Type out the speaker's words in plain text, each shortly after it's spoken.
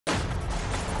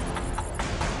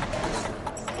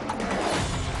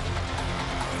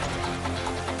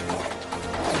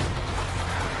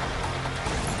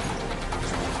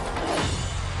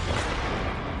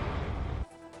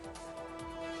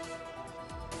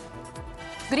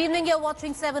Good evening, you're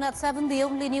watching 7 at 7, the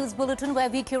only news bulletin where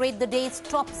we curate the day's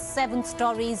top 7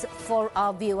 stories for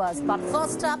our viewers. But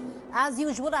first up, as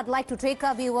usual, I'd like to take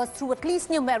our viewers through, at least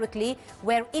numerically,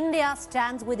 where India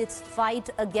stands with its fight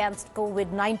against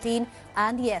COVID-19.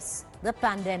 And yes, the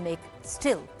pandemic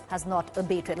still has not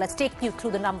abated. Let's take you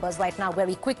through the numbers right now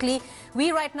very quickly.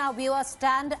 We right now, viewers,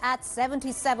 stand at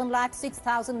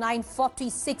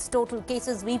 77,06,946 total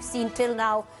cases we've seen till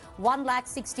now.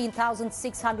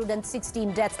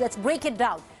 1,16,616 deaths. Let's break it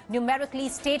down. Numerically,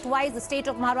 state-wise, the state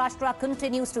of Maharashtra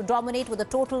continues to dominate with a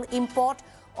total import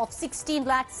of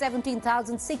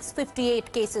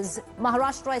 16,17,658 cases.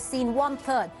 Maharashtra has seen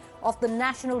 1/3 of the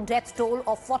national death toll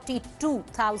of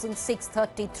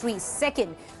 42,633.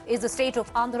 Second is the state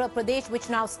of Andhra Pradesh, which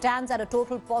now stands at a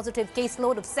total positive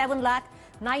caseload of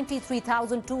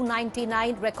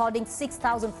 7,93,299, recording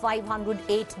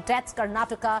 6,508 deaths.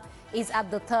 Karnataka is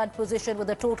at the third position with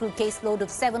a total caseload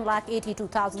of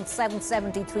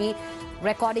 7,82,773,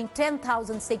 recording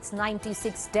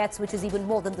 10,696 deaths, which is even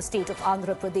more than the state of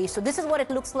Andhra Pradesh. So this is what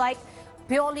it looks like,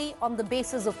 purely on the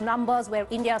basis of numbers, where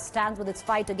India stands with its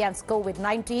fight against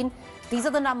COVID-19. These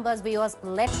are the numbers, viewers.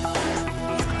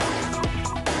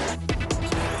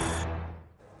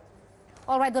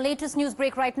 All right, the latest news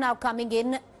break right now coming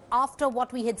in after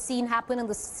what we had seen happen in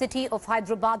the city of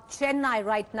Hyderabad. Chennai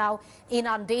right now,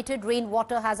 inundated.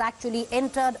 Rainwater has actually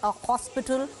entered a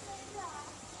hospital.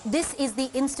 This is the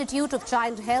Institute of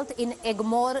Child Health in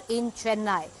Egmore in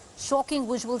Chennai. Shocking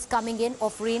visuals coming in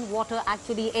of rainwater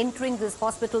actually entering this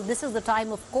hospital. This is the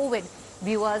time of COVID,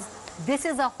 viewers. This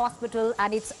is a hospital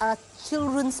and it's a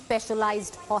children's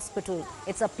specialized hospital.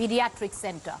 It's a pediatric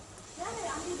center.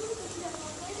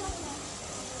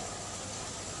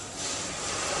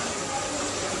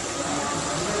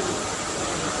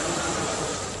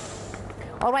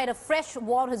 All right, a fresh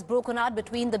war has broken out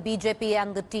between the BJP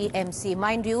and the TMC.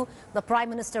 Mind you, the Prime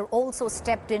Minister also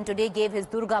stepped in today, gave his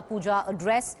Durga Puja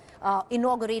address,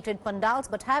 inaugurated pandals.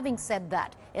 But having said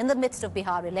that, in the midst of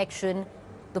Bihar election,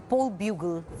 the poll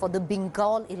bugle for the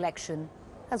Bengal election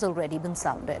has already been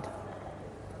sounded.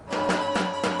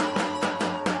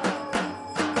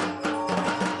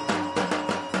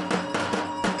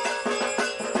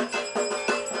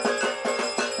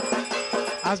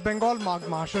 As Bengal marked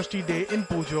Mahashashti Day in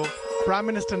Pujo, Prime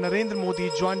Minister Narendra Modi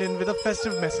joined in with a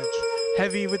festive message,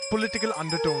 heavy with political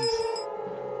undertones.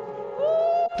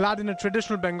 Clad in a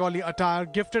traditional Bengali attire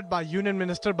gifted by Union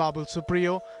Minister Babul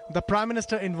Supriyo, the Prime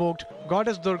Minister invoked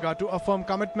Goddess Durga to affirm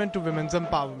commitment to women's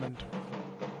empowerment.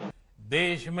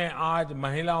 देश में आज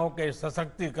महिलाओं के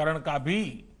सशक्तिकरण का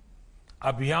भी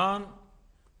अभियान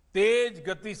तेज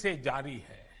गति से जारी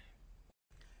है।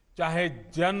 चाहे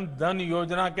जन धन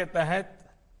योजना के तहत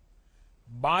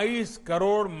 22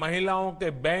 करोड़ महिलाओं के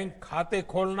बैंक खाते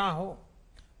खोलना हो,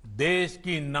 देश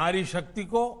की नारी शक्ति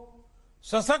को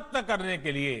सशक्त करने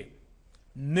के लिए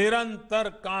निरंतर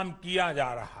काम किया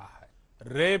जा रहा है।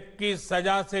 रेप की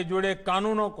सजा से जुड़े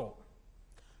कानूनों को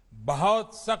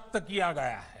बहुत सख्त किया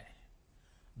गया है।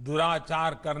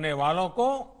 दुराचार करने वालों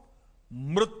को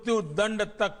मृत्यु दंड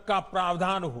तक का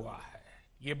प्रावधान हुआ है।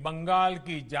 ये बंगाल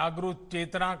की जागरूक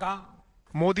चेतना का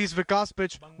Modi's Vikas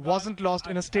pitch wasn't lost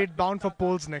in a state bound for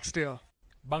polls next year.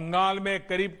 Bengal में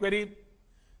करीब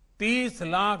 30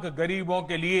 लाख गरीबों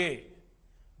के लिए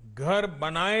घर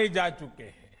बनाए जा चुके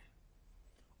हैं।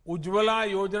 उज्ज्वला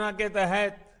योजना के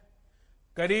तहत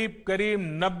करीब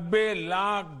 90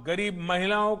 लाख गरीब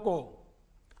महिलाओं को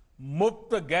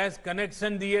मुफ्त गैस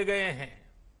कनेक्शन दिए गए हैं।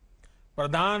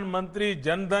 प्रधानमंत्री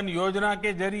जनधन योजना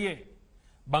के जरिए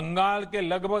बंगाल के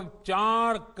लगभग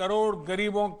 4 करोड़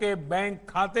गरीबों के बैंक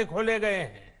खाते खोले गए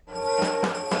हैं।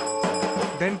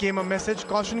 Then came a message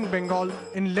cautioning Bengal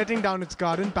in letting down its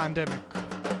guard in pandemic.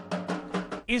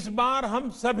 इस बार हम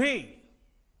सभी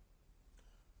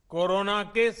कोरोना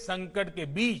के संकट के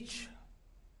बीच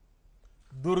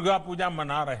दुर्गा पूजा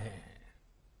मना रहे हैं।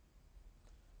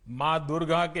 मां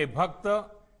दुर्गा के भक्त,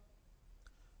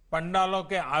 पंडालों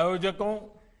के आयोजकों,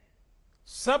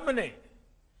 सबने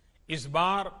इस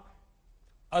बार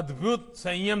अद्भुत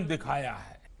संयम दिखाया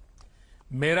है।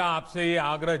 मेरा आपसे ये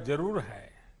आग्रह जरूर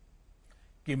है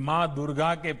कि मां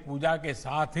दुर्गा के पूजा के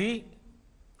साथ ही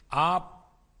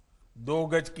आप 2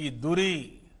 गज की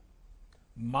दूरी,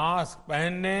 मास्क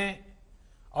पहनने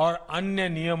और अन्य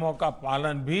नियमों का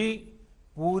पालन भी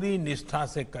पूरी निष्ठा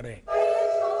से करें।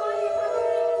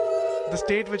 The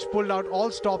state which pulled out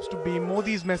all stops to beam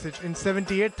Modi's message in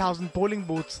 78,000 polling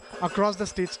booths across the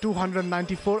state's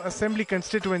 294 assembly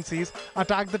constituencies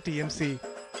attacked the TMC,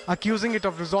 accusing it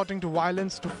of resorting to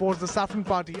violence to force the Saffron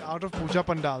party out of puja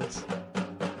pandals.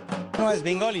 as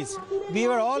Bengalis, we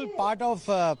were all part of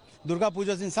Durga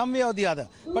Pujas in some way or the other.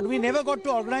 But we never got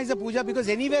to organize a puja because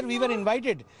anywhere we were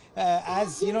invited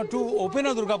as, you know, to open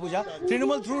a Durga Puja.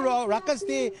 Trinamool through ruckus,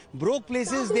 they broke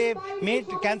places, they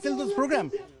cancelled those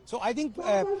programs. So I think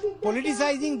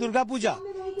politicizing Durga Puja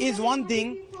is one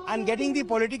thing, and getting the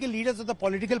political leaders of the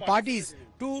political parties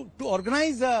to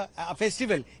organize a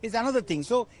festival is another thing.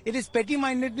 So it is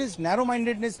petty-mindedness,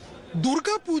 narrow-mindedness.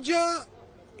 Durga Puja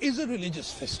is a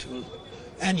religious festival,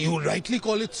 and you rightly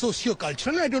call it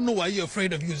socio-cultural. I don't know why you're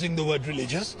afraid of using the word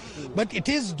religious, but it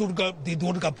is the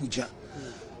Durga Puja.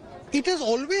 It has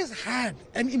always had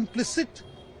an implicit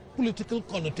political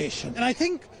connotation, and I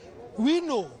think we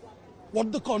know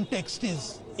what the context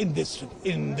is in this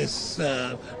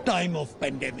time of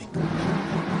pandemic.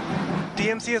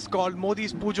 TMC has called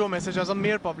Modi's Pujo message as a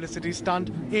mere publicity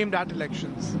stunt aimed at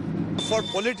elections. For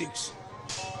politics,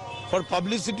 for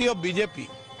publicity of BJP,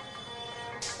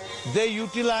 they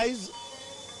utilize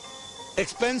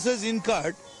expenses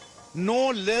incurred no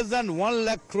less than 1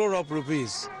 lakh crore of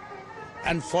rupees.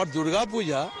 And for Durga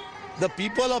Puja, the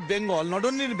people of Bengal, not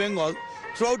only in Bengal,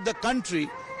 throughout the country,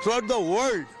 throughout the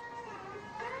world,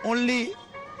 only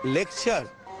lecture.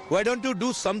 Why don't you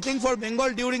do something for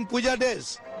Bengal during Puja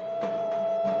days?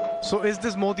 So is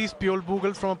this Modi's pure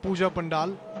Boogle from a Puja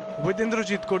Pandal? With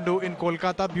Indrajit Kundu in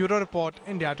Kolkata, Bureau Report,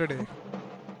 India Today.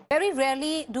 Very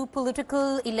rarely do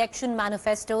political election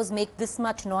manifestos make this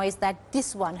much noise that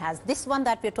this one has. This one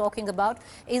that we're talking about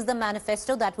is the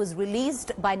manifesto that was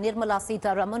released by Nirmala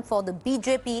Sitharaman for the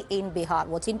BJP in Bihar.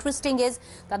 What's interesting is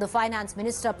that the finance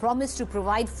minister promised to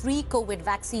provide free COVID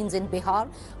vaccines in Bihar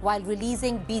while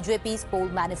releasing BJP's poll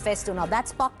manifesto. Now that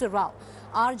sparked a row.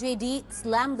 RJD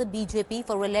slammed the BJP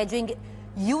for alleging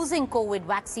using COVID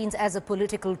vaccines as a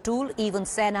political tool. Even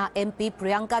Sena MP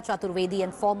Priyanka Chaturvedi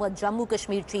and former Jammu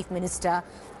Kashmir Chief Minister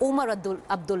Umar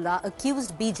Abdullah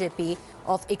accused BJP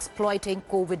of exploiting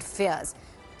COVID fears.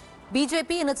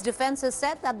 BJP in its defense has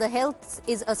said that the health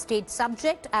is a state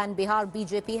subject and Bihar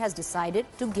BJP has decided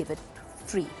to give it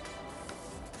free.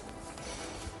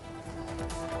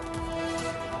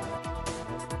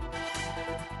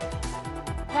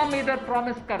 हम इधर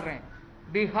promise कर रहे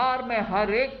हैं बिहार में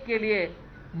हर एक के लिए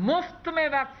मुफ्त में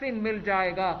वैक्सीन मिल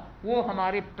जाएगा। वो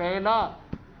हमारे पहला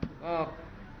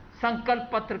संकल्प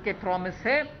पत्र के प्रॉमिस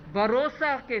है।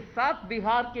 भरोसा के साथ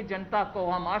बिहार की जनता को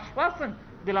हम आश्वासन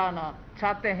दिलाना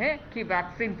चाहते हैं कि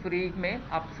वैक्सीन फ्री में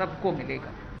आप सबको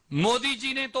मिलेगा। मोदी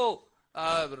जी ने तो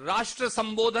राष्ट्र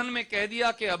संबोधन में कह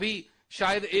दिया कि अभी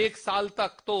शायद 1 साल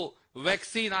तक तो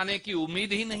वैक्सीन आने की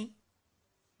उम्मीद ही नहीं।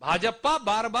 भाजपा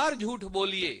बार बार झूठ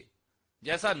बोलिए,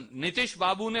 जैसा नीतीश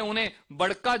बाबू ने उन्हें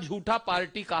बड़का झूठा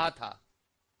पार्टी कहा था।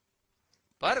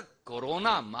 पर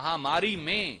कोरोना महामारी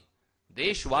में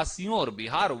देशवासियों और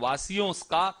बिहार वासियों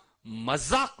का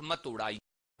मजाक मत उड़ाइए।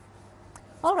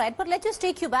 All right, but let's just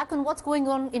take you back on what's going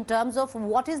on in terms of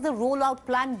what is the rollout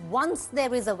plan once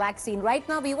there is a vaccine. Right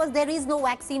now, viewers, there is no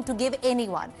vaccine to give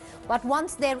anyone. But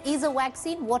once there is a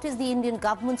vaccine, what is the Indian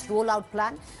government's rollout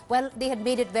plan? Well, they had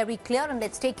made it very clear, and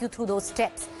let's take you through those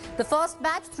steps. The first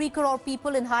batch, 3 crore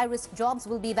people in high-risk jobs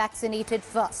will be vaccinated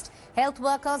first. Health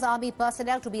workers, army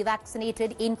personnel to be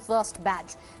vaccinated in first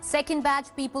batch. Second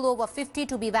batch, people over 50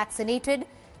 to be vaccinated.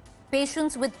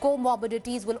 Patients with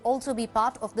comorbidities will also be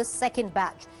part of the second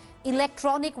batch.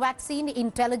 Electronic vaccine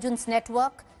intelligence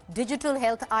network, digital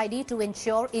health ID to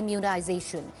ensure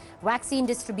immunization. Vaccine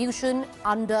distribution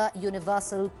under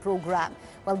universal program.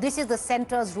 Well, this is the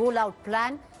centre's rollout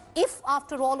plan. If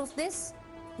after all of this,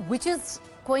 which is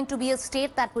going to be a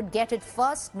state that would get it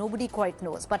first, nobody quite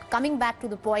knows. But coming back to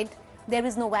the point, there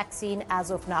is no vaccine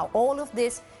as of now. All of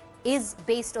this is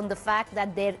based on the fact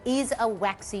that there is a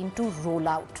vaccine to roll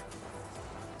out.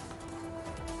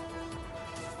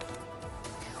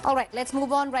 All right, let's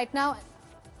move on right now.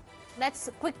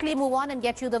 Let's quickly move on and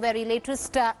get you the very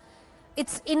latest.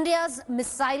 It's India's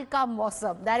missile ka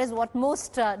mausam. That is what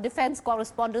most defense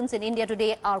correspondents in India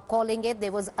today are calling it.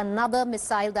 There was another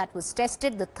missile that was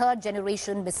tested. The 3rd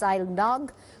generation missile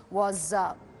Nag was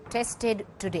tested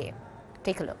today.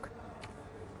 Take a look.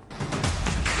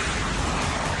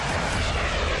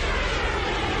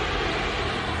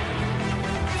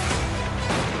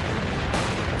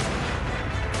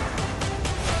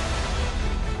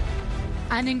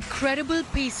 An incredible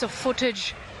piece of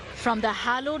footage from the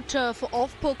hallowed turf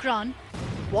of Pokhran.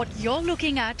 What you're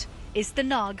looking at is the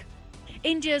Nag,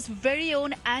 India's very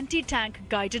own anti-tank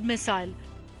guided missile,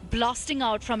 blasting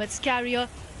out from its carrier,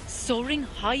 soaring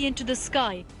high into the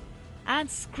sky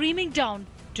and screaming down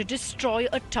to destroy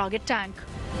a target tank.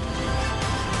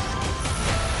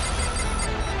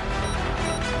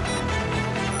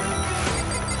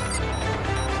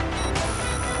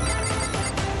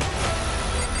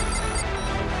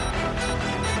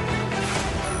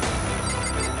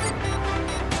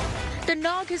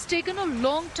 Nag has taken a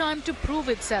long time to prove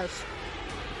itself.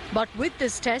 But with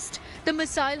this test, the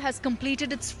missile has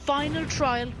completed its final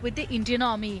trial with the Indian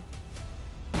Army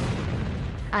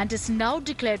and is now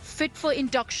declared fit for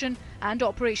induction and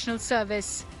operational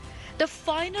service. The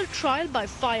final trial by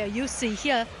fire you see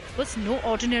here was no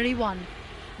ordinary one.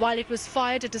 While it was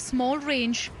fired at a small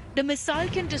range, the missile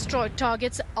can destroy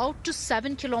targets out to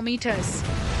 7 kilometers.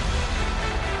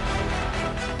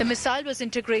 The missile was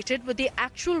integrated with the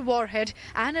actual warhead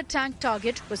and a tank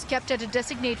target was kept at a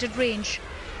designated range.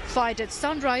 Fired at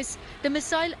sunrise, the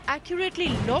missile accurately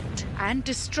locked and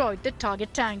destroyed the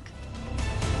target tank.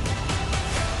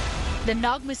 The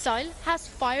Nag missile has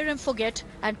fire and forget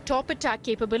and top attack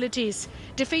capabilities,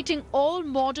 defeating all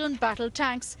modern battle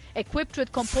tanks equipped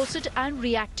with composite and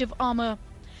reactive armor.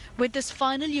 With this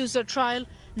final user trial,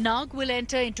 Nag will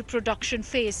enter into production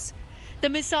phase. The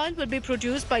missile will be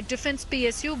produced by Defence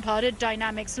PSU Bharat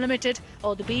Dynamics Limited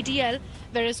or the BDL,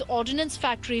 whereas Ordnance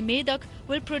Factory Medak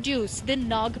will produce the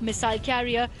Nag missile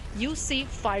carrier you see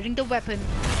firing the weapon.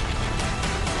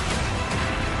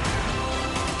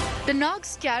 The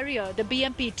Nag's carrier, the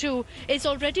BMP-2, is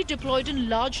already deployed in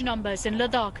large numbers in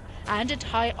Ladakh and at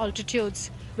high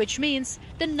altitudes, which means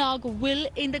the Nag will,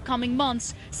 in the coming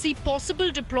months, see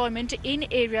possible deployment in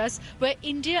areas where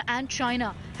India and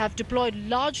China have deployed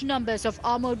large numbers of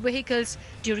armoured vehicles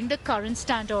during the current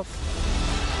standoff.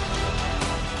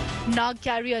 Nag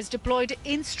carriers deployed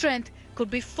in strength could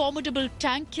be formidable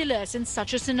tank killers in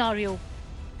such a scenario.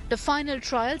 The final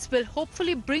trials will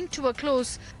hopefully bring to a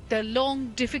close the long,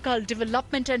 difficult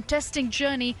development and testing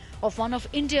journey of one of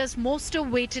India's most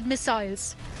awaited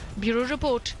missiles. Bureau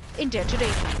Report, India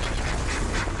Today.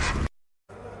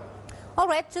 All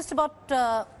right, just about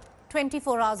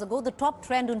 24 hours ago, the top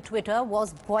trend on Twitter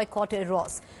was boycott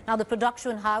Eros. Now, the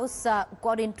production house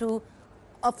got into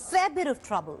a fair bit of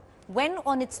trouble when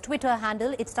on its Twitter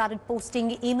handle it started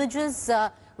posting images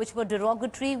which were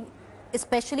derogatory,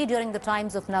 especially during the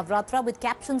times of Navratra, with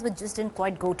captions which just didn't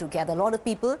quite go together. A lot of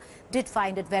people did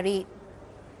find it very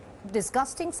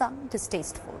disgusting, some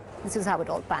distasteful. This is how it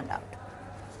all panned out.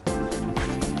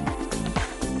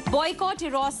 Boycott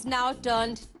Eros now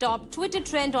turned top Twitter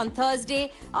trend on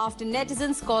Thursday after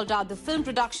netizens called out the film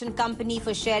production company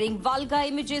for sharing vulgar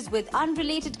images with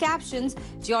unrelated captions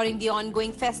during the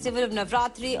ongoing festival of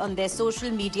Navratri on their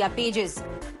social media pages.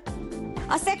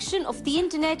 A section of the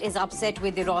internet is upset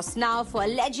with Eros now for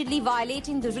allegedly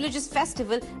violating the religious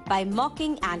festival by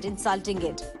mocking and insulting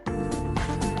it.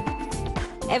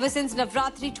 Ever since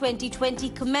Navratri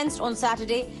 2020 commenced on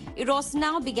Saturday, Eros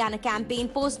now began a campaign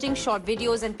posting short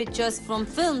videos and pictures from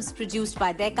films produced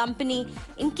by their company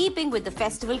in keeping with the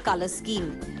festival colour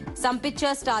scheme. Some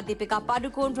pictures star Deepika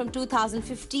Padukone from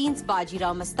 2015's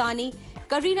Bajirao Mastani.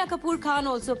 Kareena Kapoor Khan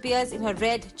also appears in her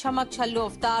red Chamak Challo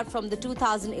avatar from the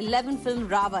 2011 film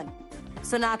Ravan.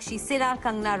 Sonakshi Sinha,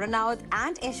 Kangana Ranaut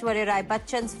and Aishwarya Rai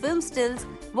Bachchan's film stills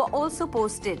were also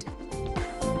posted.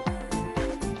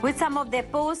 With some of their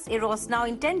posts, Eros now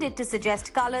intended to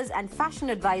suggest colours and fashion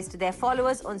advice to their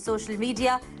followers on social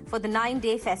media for the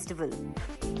 9-day festival.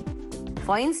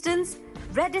 For instance,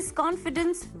 red is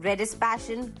confidence, red is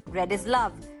passion, red is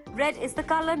love. Red is the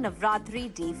colour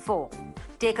Navratri Day 4.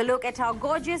 Take a look at how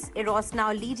gorgeous Eros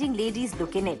Now leading ladies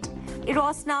look in it.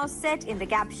 Eros Now said in the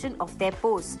caption of their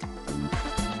post.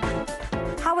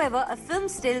 However, a film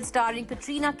still starring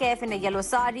Katrina Kaif in a yellow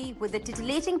sari with a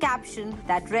titillating caption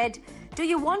that read, "Do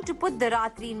you want to put the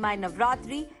Ratri in my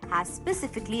Navratri?" has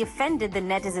specifically offended the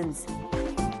netizens.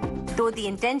 Though the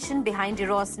intention behind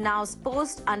Eros Now's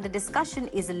post under discussion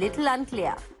is a little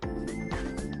unclear.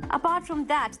 Apart from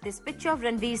that, this picture of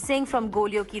Ranveer Singh from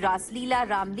Golio Ki Ras Leela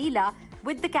Ram Leela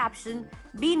with the caption,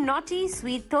 "Be naughty,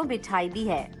 sweet to mithai bhi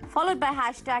hai," followed by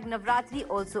hashtag Navratri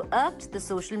also irked the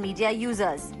social media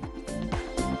users.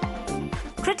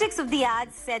 Critics of the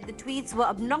ads said the tweets were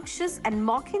obnoxious and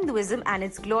mock Hinduism and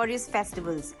its glorious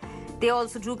festivals. They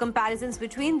also drew comparisons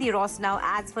between the Eros Now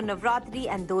ads for Navratri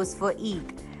and those for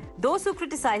Eid. Those who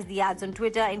criticized the ads on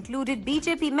Twitter included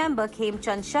BJP member Khem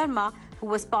Chand Sharma, who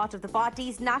was part of the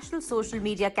party's National Social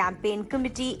Media Campaign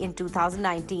Committee in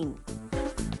 2019.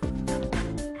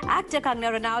 Actor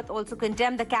Kangana Ranaut also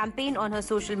condemned the campaign on her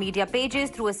social media pages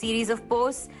through a series of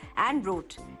posts and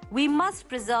wrote, "We must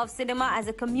preserve cinema as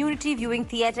a community viewing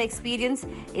theatre experience.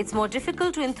 It's more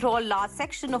difficult to enthrall large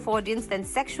section of audience than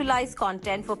sexualized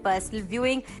content for personal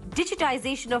viewing.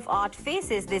 Digitization of art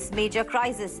faces this major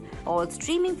crisis. All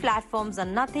streaming platforms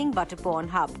are nothing but a porn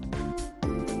hub."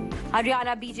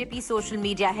 Haryana BJP social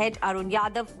media head Arun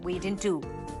Yadav weighed in too.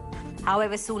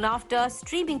 However, soon after,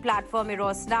 streaming platform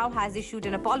Eros Now has issued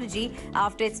an apology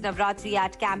after its Navratri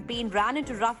ad campaign ran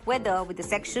into rough weather with a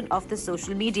section of the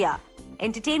social media.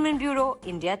 Entertainment Bureau,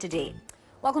 India Today.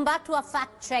 Welcome back to our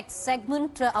fact check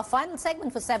segment, our final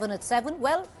segment for 7 at 7.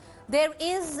 Well, there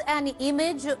is an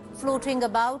image floating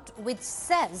about which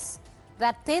says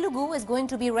that Telugu is going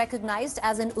to be recognized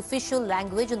as an official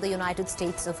language in the United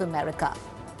States of America.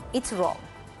 It's wrong.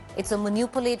 It's a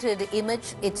manipulated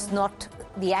image. It's not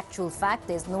the actual fact.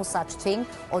 There's no such thing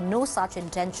or no such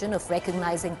intention of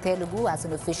recognizing Telugu as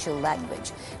an official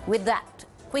language. With that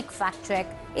quick fact check,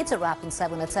 it's a wrap in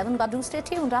 7 at 7, but do stay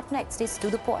tuned. Up next is To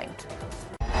The Point.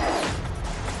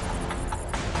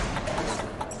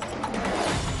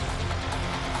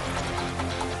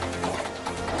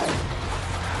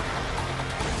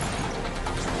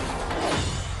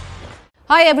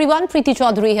 Hi everyone, Preeti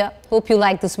Chaudhary here. Hope you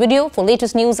like this video. For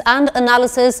latest news and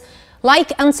analysis,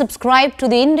 like and subscribe to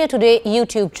the India Today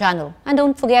YouTube channel. And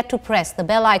don't forget to press the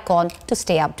bell icon to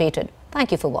stay updated.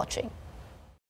 Thank you for watching.